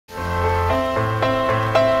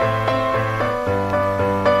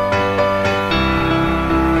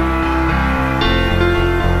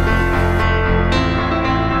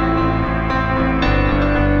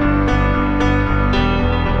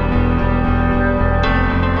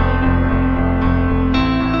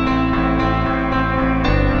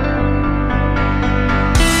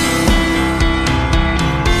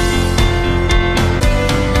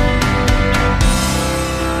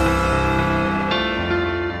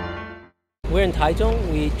We're in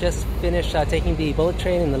Taichung. We just finished taking the bullet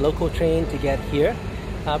train and the local train to get here.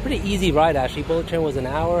 Pretty easy ride actually. Bullet train was an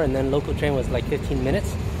hour and then local train was like 15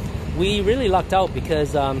 minutes. We really lucked out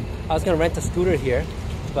because I was going to rent a scooter here,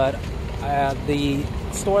 but the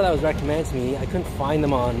store that was recommended to me, I couldn't find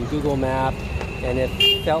them on Google Map and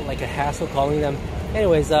it felt like a hassle calling them.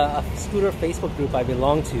 Anyways, a scooter Facebook group I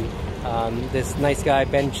belong to, this nice guy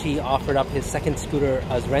Ben Chi offered up his second scooter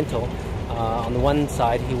as rental. On the one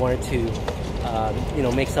side he wanted to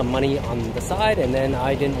make some money on the side, and then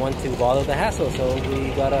I didn't want to bother the hassle, so we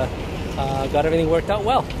got everything worked out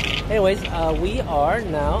well. Anyways, we are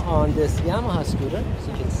now on this Yamaha scooter, as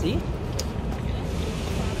you can see.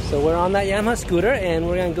 So we're on that Yamaha scooter and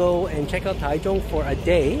we're gonna go and check out Taichung for a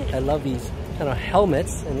day. I love these kind of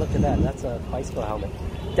helmets, and look at that, that's a bicycle helmet.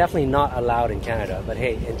 Definitely not allowed in Canada, but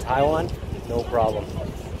hey, in Taiwan, no problem.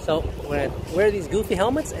 So we're gonna wear these goofy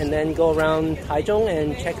helmets and then go around Taichung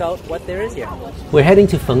and check out what there is here. We're heading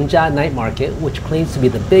to Fengjia Night Market, which claims to be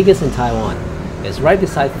the biggest in Taiwan. It's right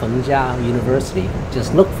beside Fengjia University.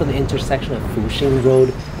 Just look for the intersection of Fuxing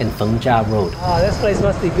Road and Fengjia Road. Oh, this place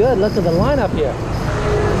must be good. Look at the lineup here.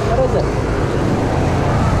 What is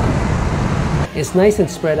it? It's nice and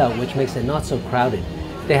spread out, which makes it not so crowded.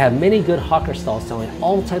 They have many good hawker stalls selling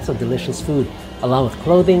all types of delicious food, along with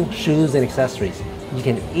clothing, shoes, and accessories. You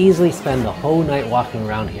can easily spend the whole night walking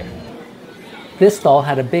around here. This stall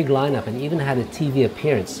had a big lineup and even had a TV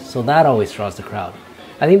appearance, so that always draws the crowd.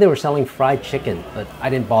 I think they were selling fried chicken, but I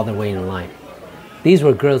didn't bother waiting in line. These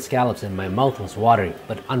were grilled scallops and my mouth was watering,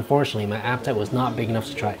 but unfortunately my appetite was not big enough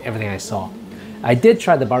to try everything I saw. I did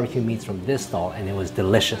try the barbecue meats from this stall and it was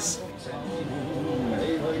delicious.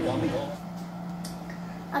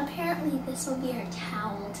 Apparently this will be our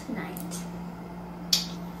towel tonight.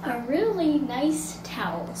 A really nice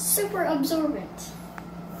towel, super absorbent.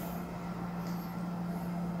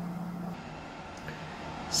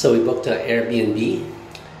 So we booked an Airbnb,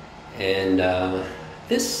 and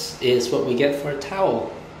this is what we get for a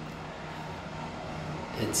towel.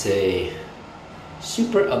 It's a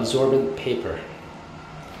super absorbent paper.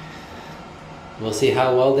 We'll see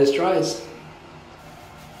how well this dries.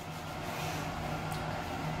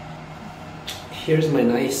 Here's my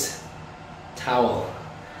nice towel.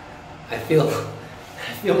 I feel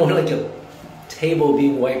more like a table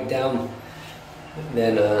being wiped down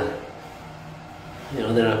than a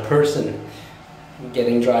person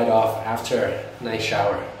getting dried off after a nice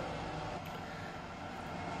shower.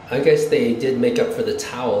 I guess they did make up for the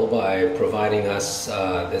towel by providing us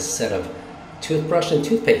this set of toothbrush and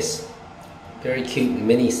toothpaste. Very cute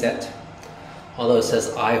mini set. Although it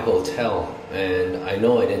says iHotel, and I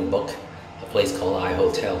know I didn't book a place called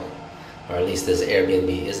iHotel. Or at least this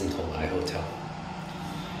Airbnb isn't called iHotel.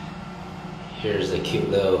 Here's a cute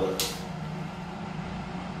little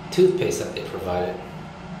toothpaste that they provided.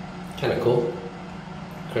 Kind of cool.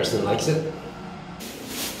 Kirsten likes it.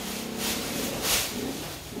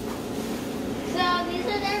 So these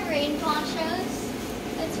are their rain ponchos.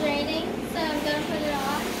 It's raining, so I'm gonna put it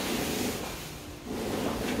on.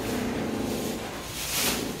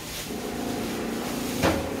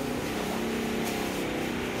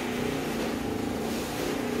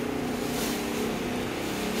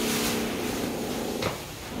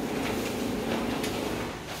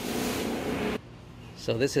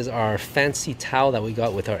 So this is our fancy towel that we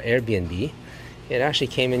got with our Airbnb. It actually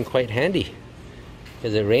came in quite handy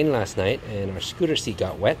because it rained last night and our scooter seat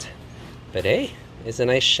got wet. But hey, it's a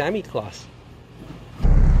nice chamois cloth.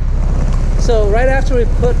 So right after we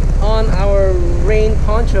put on our rain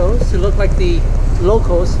ponchos to look like the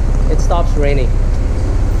locals, it stops raining.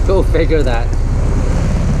 Go figure that.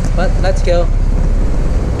 But let's go.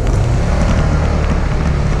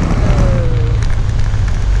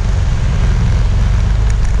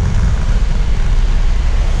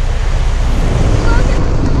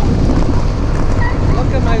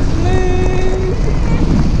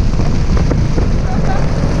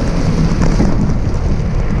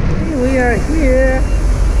 Here.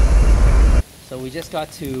 So we just got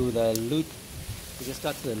to the Luce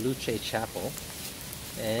Chapel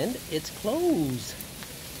and it's closed.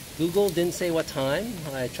 Google didn't say what time.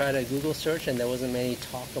 I tried a Google search and there wasn't many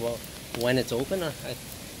talk about when it's open.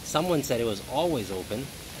 Someone said it was always open,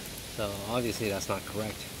 so obviously that's not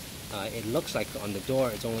correct. It looks like on the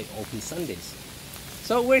door it's only open Sundays.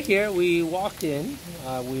 So we're here, we walked in,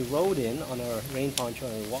 we rode in on our rain poncho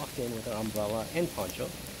and we walked in with our umbrella and poncho.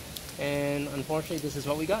 And unfortunately, this is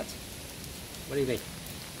what we got. What do you think?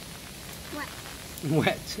 Wet.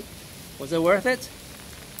 Wet. Was it worth it?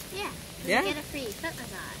 Yeah. Yeah? Get a free foot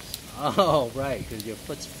massage. Oh, right, because your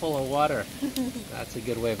foot's full of water. That's a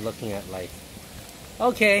good way of looking at life.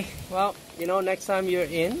 Okay, well, you know, next time you're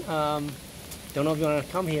in, don't know if you want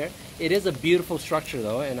to come here. It is a beautiful structure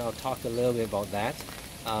though, and I'll talk a little bit about that.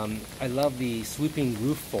 I love the sweeping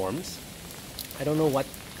roof forms. I don't know what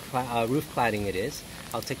roof cladding it is.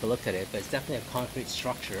 I'll take a look at it, but it's definitely a concrete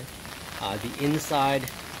structure. The inside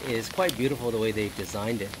is quite beautiful the way they've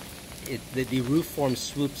designed it. The roof form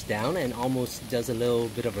swoops down and almost does a little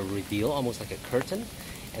bit of a reveal, almost like a curtain,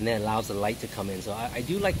 and then allows the light to come in. So I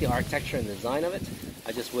do like the architecture and the design of it.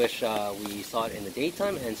 I just wish we saw it in the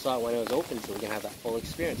daytime and saw it when it was open so we can have that full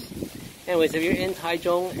experience. Anyways, if you're in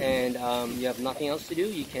Taichung and you have nothing else to do,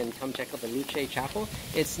 you can come check out the Luce Chapel.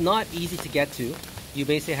 It's not easy to get to. You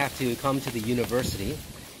basically have to come to the university,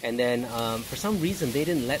 and then for some reason they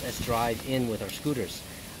didn't let us drive in with our scooters.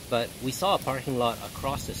 But we saw a parking lot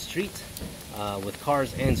across the street with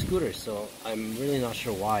cars and scooters, so I'm really not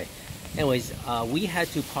sure why. Anyways, we had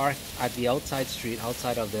to park at the outside street,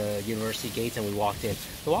 outside of the university gates, and we walked in.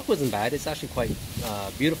 The walk wasn't bad. It's actually quite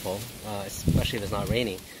beautiful, especially if it's not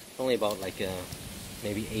raining. It's only about like a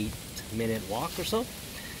maybe 8-minute walk or so.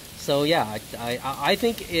 So yeah, I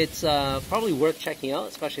think it's probably worth checking out,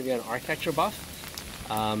 especially if you're an architecture buff.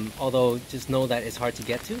 Although just know that it's hard to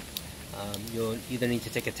get to. You'll either need to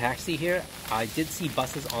take a taxi here. I did see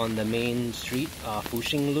buses on the main street,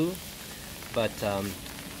 Fuxinglu, but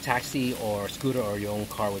taxi or scooter or your own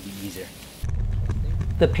car would be easier.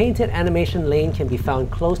 The painted animation lane can be found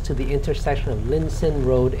close to the intersection of Linsin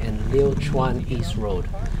Road and Liuchuan East Road.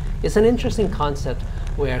 It's an interesting concept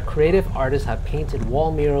where creative artists have painted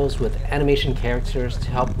wall murals with animation characters to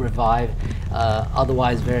help revive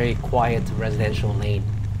otherwise very quiet residential lane.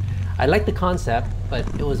 I like the concept, but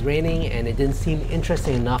it was raining and it didn't seem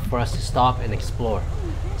interesting enough for us to stop and explore.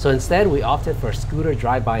 So instead, we opted for a scooter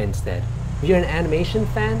drive-by instead. If you're an animation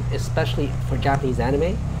fan, especially for Japanese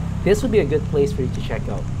anime, this would be a good place for you to check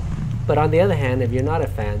out. But on the other hand, if you're not a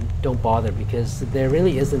fan, don't bother because there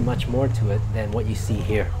really isn't much more to it than what you see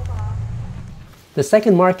here. The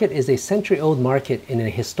second market is a century-old market in a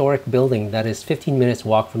historic building that is 15 minutes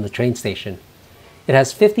walk from the train station. It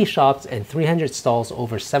has 50 shops and 300 stalls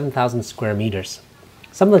over 7,000 square meters.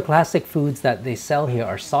 Some of the classic foods that they sell here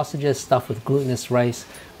are sausages stuffed with glutinous rice,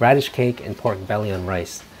 radish cake, and pork belly on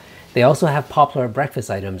rice. They also have popular breakfast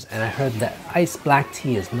items, and I heard that iced black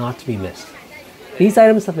tea is not to be missed. These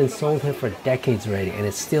items have been sold here for decades already, and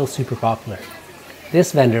it's still super popular.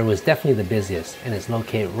 This vendor was definitely the busiest, and is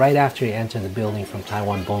located right after you enter the building from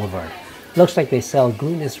Taiwan Boulevard. Looks like they sell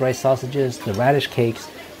glutinous rice sausages, the radish cakes,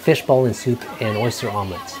 fishbowl and soup, and oyster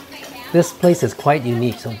omelets. This place is quite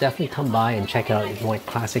unique, so definitely come by and check it out if you want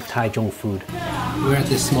classic Taichung food. We're at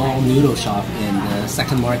this small noodle shop in the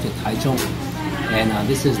second market, Taichung, and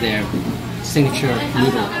this is their signature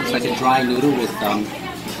noodle. It's like a dry noodle with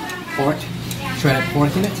pork, shredded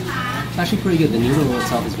pork in it. It's actually pretty good. The noodle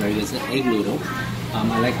itself is very good. It's an egg noodle.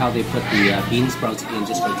 I like how they put the bean sprouts in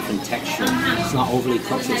just for a different texture. It's not overly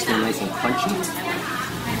cooked, so it's still nice and crunchy.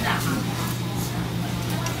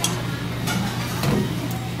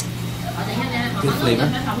 Good flavor.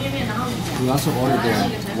 We also ordered their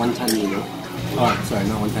wonton noodle. Oh, sorry,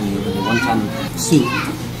 not wonton noodle, the wonton soup.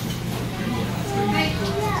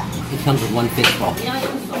 It comes with one fish ball.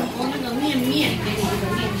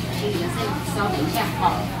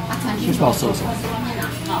 Fish ball so. So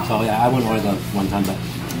yeah, I wouldn't order the wonton, but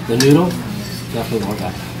the noodle, definitely order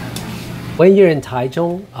that. When you're in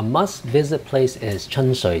Taichung, a must-visit place is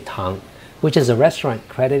Chen Shui Tang, which is a restaurant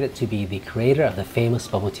credited to be the creator of the famous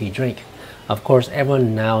bubble tea drink. Of course,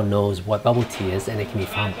 everyone now knows what bubble tea is, and it can be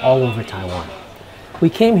found all over Taiwan. We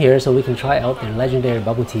came here so we can try out their legendary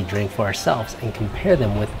bubble tea drink for ourselves and compare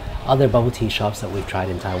them with other bubble tea shops that we've tried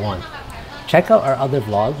in Taiwan. Check out our other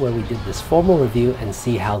vlog where we did this formal review and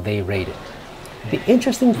see how they rate it. The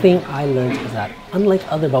interesting thing I learned is that unlike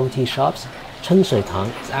other bubble tea shops, Chen Shui Tang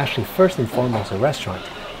is actually first and foremost a restaurant,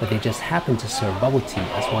 but they just happen to serve bubble tea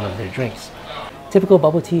as one of their drinks. Typical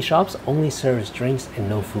bubble tea shops only serves drinks and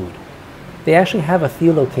no food. They actually have a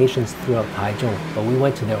few locations throughout Taichung, but we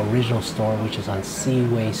went to their original store, which is on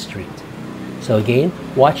Seaway Street. So again,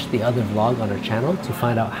 watch the other vlog on our channel to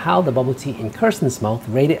find out how the bubble tea in Kirsten's mouth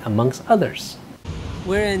rated amongst others.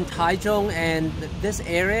 We're in Taichung, and this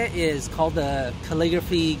area is called the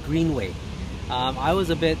Calligraphy Greenway. I was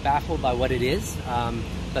a bit baffled by what it is,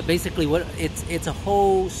 but basically it's a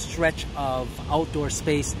whole stretch of outdoor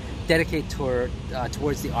space dedicated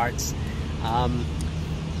towards the arts.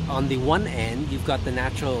 On the one end, you've got the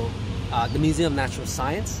Museum of Natural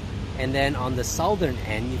Science, and then on the southern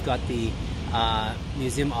end, you've got the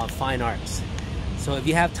Museum of Fine Arts. So if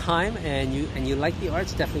you have time and you like the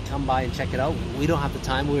arts, definitely come by and check it out. We don't have the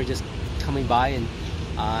time. We were just coming by and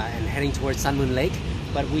heading towards Sun Moon Lake.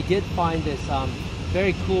 but we did find this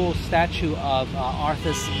very cool statue of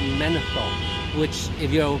Arthas Menethil, which,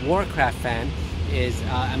 if you're a Warcraft fan, is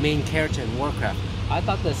a main character in Warcraft. I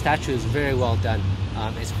thought the statue is very well done.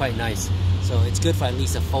 It's quite nice, so it's good for at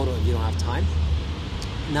least a photo if you don't have time.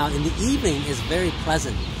 Now in the evening is very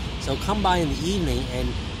pleasant, so come by in the evening and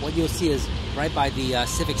what you'll see is right by the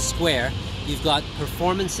Civic Square, you've got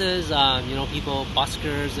performances, you know, people,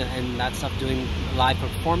 buskers and that stuff doing live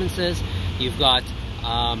performances. You've got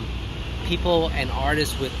people and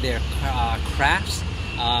artists with their crafts,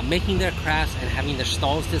 making their crafts and having their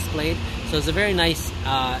stalls displayed. So it's a very nice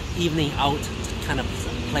evening out kind of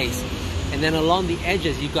place. And then along the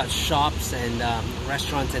edges, you've got shops and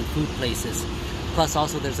restaurants and food places. Plus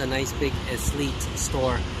also there's a nice big Sleet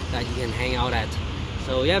store that you can hang out at.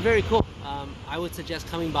 So yeah, very cool. I would suggest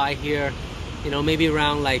coming by here, you know, maybe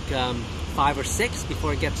around like 5 or 6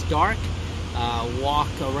 before it gets dark. Walk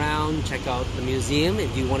around, check out the museum.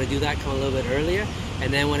 If you want to do that, come a little bit earlier.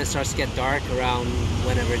 And then when it starts to get dark, around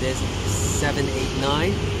whenever it is, 7, 8,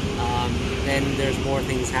 9, then there's more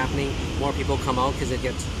things happening. More people come out because it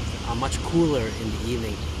gets much cooler in the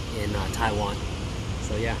evening in Taiwan.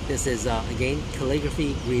 So yeah, this is again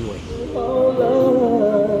Calligraphy Greenway.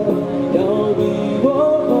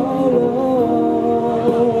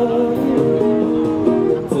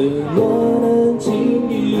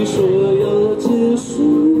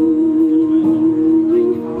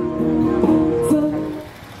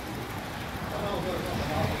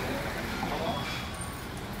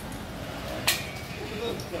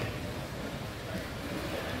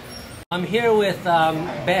 I'm here with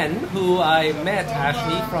Ben, who I met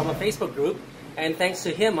actually from a Facebook group, and thanks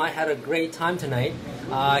to him I had a great time tonight.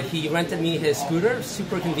 He rented me his scooter,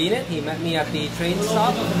 super convenient. He met me at the train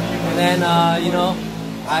stop, and then you know,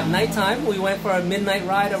 at nighttime we went for a midnight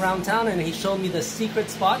ride around town, and he showed me the secret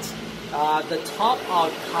spots. The top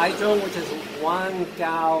of Taichung, which is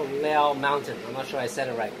Wangao Liao Mountain. I'm not sure I said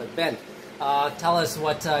it right, but Ben, tell us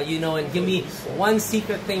what you know and give me one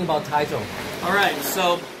secret thing about Taichung. All right,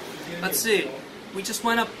 so let's see. We just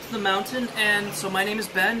went up to the mountain, and so my name is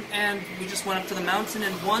Ben, and we just went up to the mountain.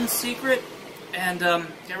 And one secret, and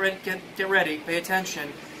get ready, pay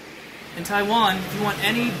attention. In Taiwan, if you want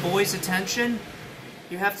any boy's attention,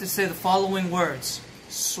 you have to say the following words: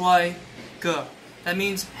 "Swai ge." That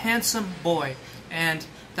means handsome boy, and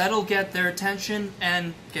that'll get their attention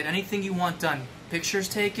and get anything you want done. Pictures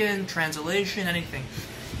taken, translation, anything.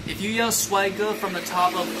 If you yell "Swai ge" from the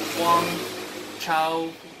top of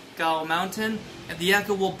Wangao Mountain, and the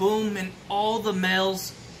echo will boom, and all the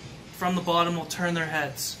males from the bottom will turn their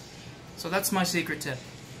heads. So that's my secret tip.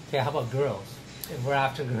 Okay, how about girls? If we're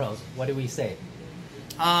after girls, what do we say?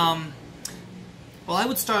 Well, I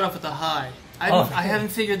would start off with a high. I haven't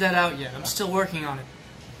figured that out yet. I'm still working on it.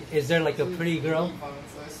 Is there like a pretty girl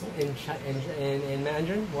in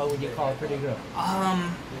Mandarin? What would you call a pretty girl?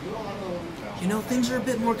 You know, things are a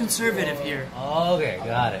bit more conservative here. Okay,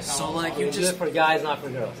 got it. So like you It's just good for guys, not for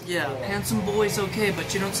girls. yeah, handsome boy's okay,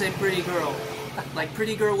 but you don't say pretty girl. Like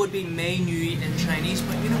pretty girl would be mei nü in Chinese,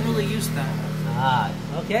 but you don't really use that. Ah,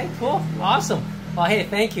 okay, cool, awesome. Well, hey,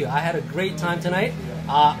 thank you. I had a great time tonight.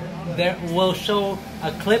 There will show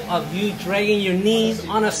a clip of you dragging your knees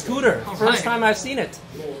on a scooter. First time I've seen it.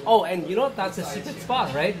 Oh, and you know what? That's a secret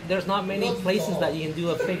spot, right? There's not many places that you can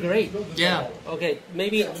do a figure 8. Yeah. Okay,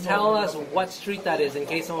 maybe tell us what street that is in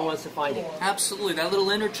case someone wants to find it. Absolutely. That little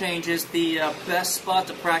interchange is the best spot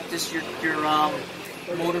to practice your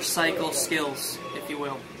motorcycle skills, if you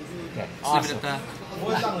will. Okay, Just awesome. leave it at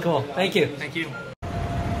that. Cool, thank you. Thank you.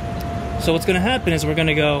 So what's going to happen is we're going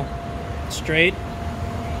to go straight,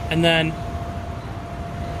 and then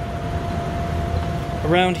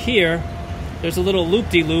around here there's a little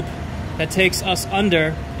loop-de-loop that takes us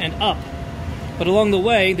under and up. But along the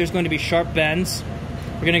way there's going to be sharp bends.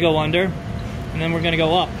 We're going to go under, and then we're going to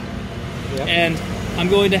go up. Yep. And I'm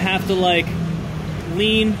going to have to like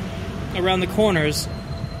lean around the corners,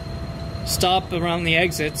 stop around the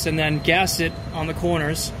exits, and then gas it on the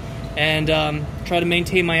corners, and try to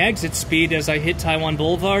maintain my exit speed as I hit Taiwan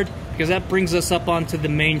Boulevard, because that brings us up onto the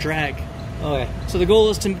main drag. Okay. So the goal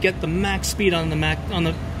is to get the max speed on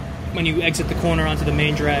the when you exit the corner onto the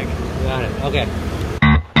main drag. Got it. Okay.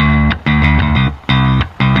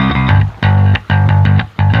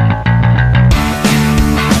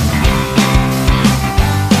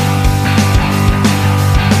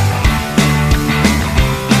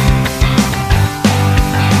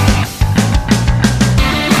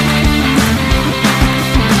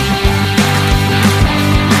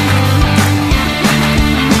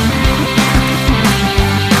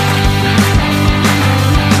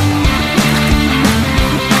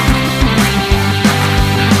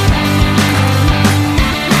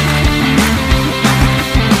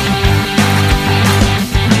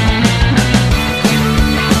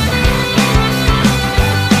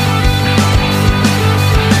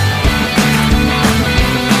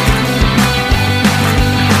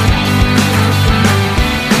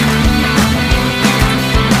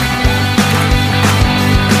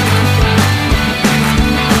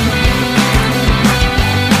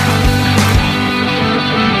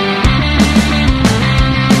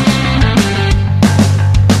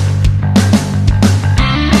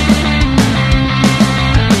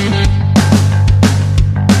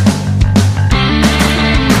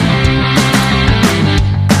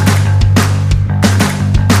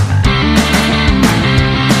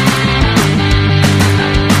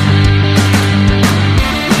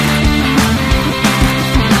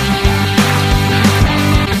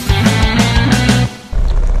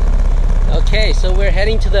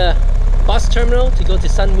 heading to the bus terminal to go to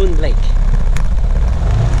Sun Moon Lake.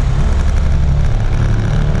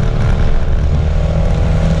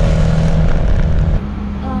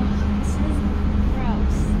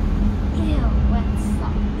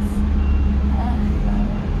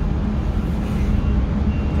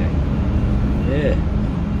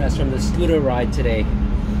 That's from the scooter ride today.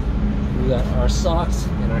 We got our socks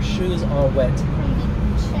and our shoes all wet. From the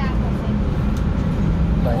chapel thing.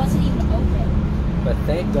 It wasn't even open. But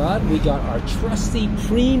thank God we got our trusty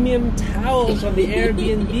premium towels from the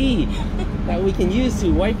Airbnb that we can use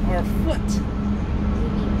to wipe our foot.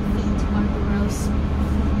 Feet are gross.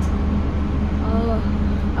 Oh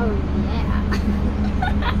yeah.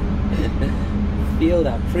 Feel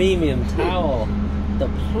that premium towel, the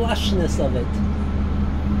plushness of it.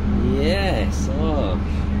 Yes. Oh,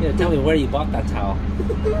 yeah. Tell me where you bought that towel.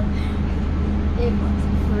 It was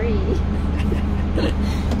free.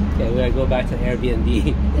 Okay, we gotta go back to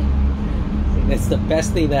Airbnb. It's the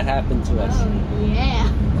best thing that happened to us. Oh yeah.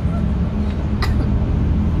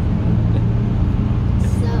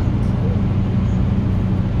 So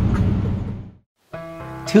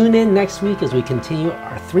cool. Tune in next week as we continue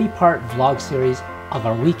our 3-part vlog series of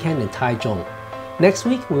our weekend in Taichung. Next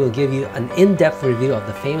week, we will give you an in-depth review of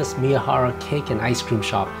the famous Miyahara cake and ice cream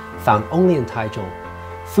shop found only in Taichung.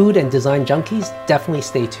 Food and design junkies, definitely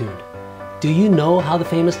stay tuned. Do you know how the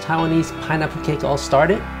famous Taiwanese pineapple cake all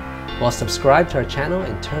started? Well, subscribe to our channel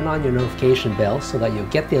and turn on your notification bell so that you'll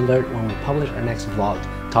get the alert when we publish our next vlog,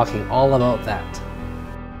 talking all about that.